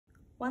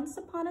Once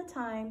upon a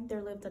time,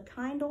 there lived a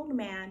kind old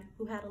man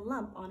who had a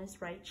lump on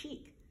his right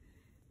cheek.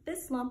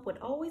 This lump would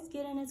always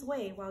get in his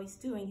way while he's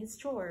doing his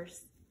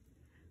chores.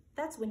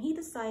 That's when he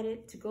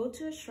decided to go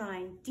to a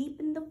shrine deep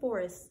in the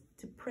forest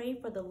to pray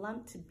for the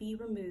lump to be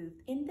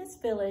removed. In this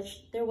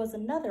village, there was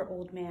another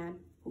old man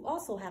who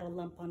also had a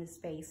lump on his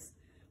face,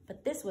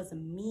 but this was a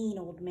mean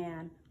old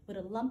man with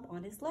a lump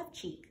on his left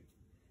cheek.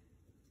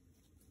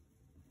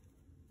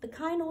 The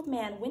kind old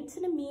man went to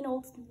the mean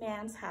old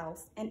man's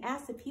house and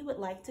asked if he would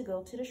like to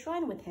go to the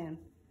shrine with him.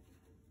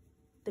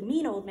 The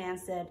mean old man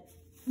said,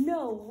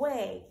 "No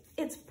way,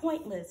 it's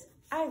pointless.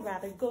 I'd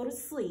rather go to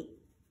sleep."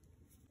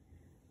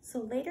 So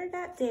later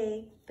that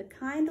day, the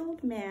kind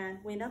old man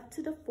went up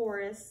to the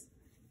forest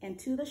and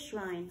to the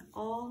shrine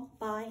all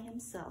by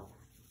himself.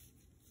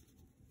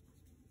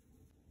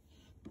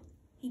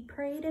 He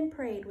prayed and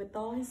prayed with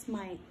all his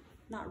might,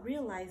 not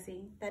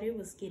realizing that it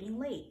was getting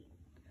late.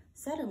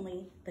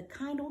 Suddenly, the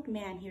kind old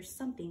man hears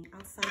something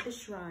outside the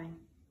shrine.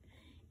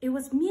 It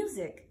was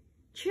music,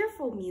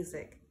 cheerful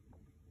music.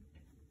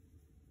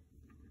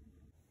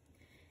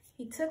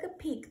 He took a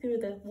peek through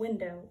the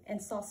window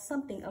and saw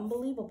something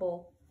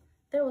unbelievable.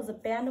 There was a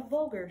band of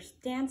ogres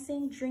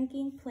dancing,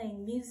 drinking,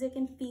 playing music,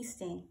 and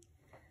feasting.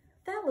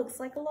 "That looks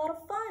like a lot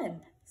of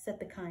fun," said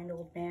the kind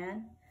old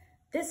man.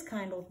 This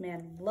kind old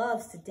man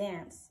loves to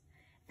dance.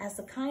 As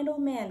the kind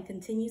old man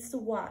continues to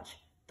watch,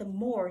 the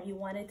more he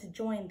wanted to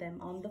join them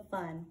on the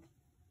fun.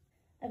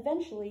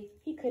 Eventually,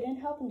 he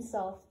couldn't help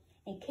himself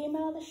and came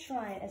out of the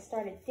shrine and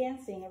started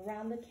dancing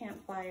around the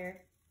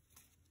campfire.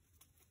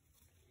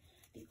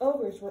 The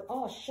ogres were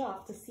all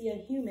shocked to see a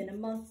human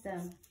amongst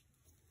them.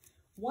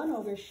 One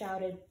ogre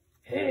shouted,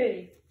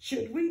 "Hey,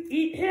 should we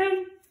eat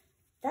him?"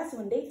 That's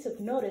when they took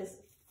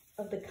notice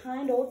of the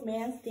kind old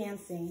man's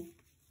dancing.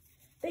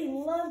 They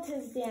loved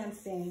his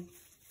dancing.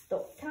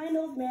 The kind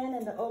old man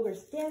and the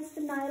ogres danced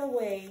the night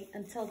away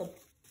until the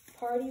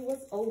party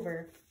was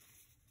over.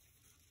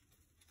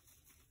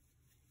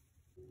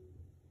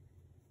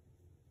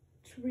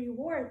 To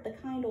reward the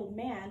kind old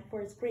man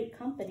for his great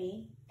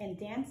company and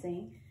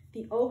dancing,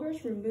 the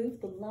ogres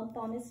removed the lump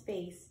on his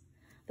face.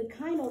 The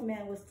kind old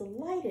man was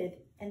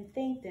delighted and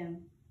thanked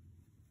him.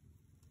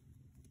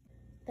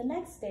 The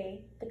next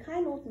day, the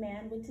kind old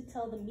man went to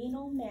tell the mean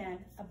old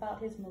man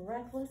about his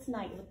miraculous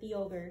night with the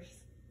ogres.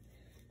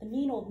 The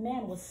mean old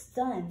man was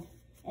stunned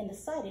and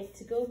decided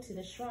to go to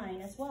the shrine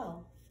as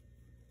well.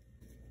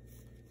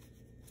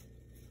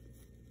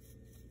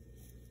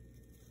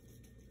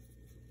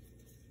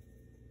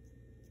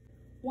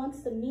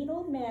 Once the mean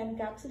old man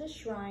got to the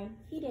shrine,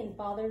 he didn't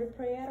bother to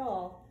pray at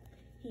all.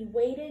 He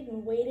waited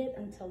and waited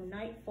until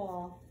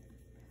nightfall.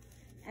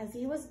 As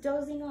he was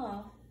dozing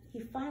off, he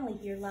finally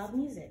heard loud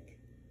music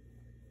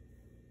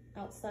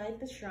outside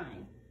the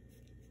shrine.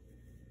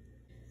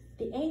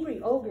 The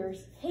angry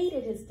ogres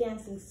hated his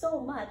dancing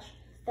so much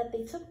that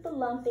they took the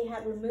lump they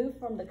had removed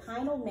from the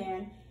kind old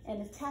man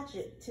and attached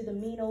it to the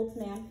mean old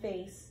man's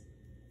face.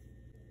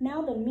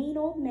 Now the mean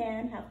old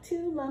man had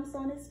two lumps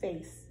on his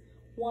face,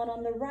 one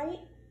on the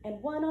right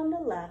and one on the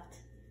left.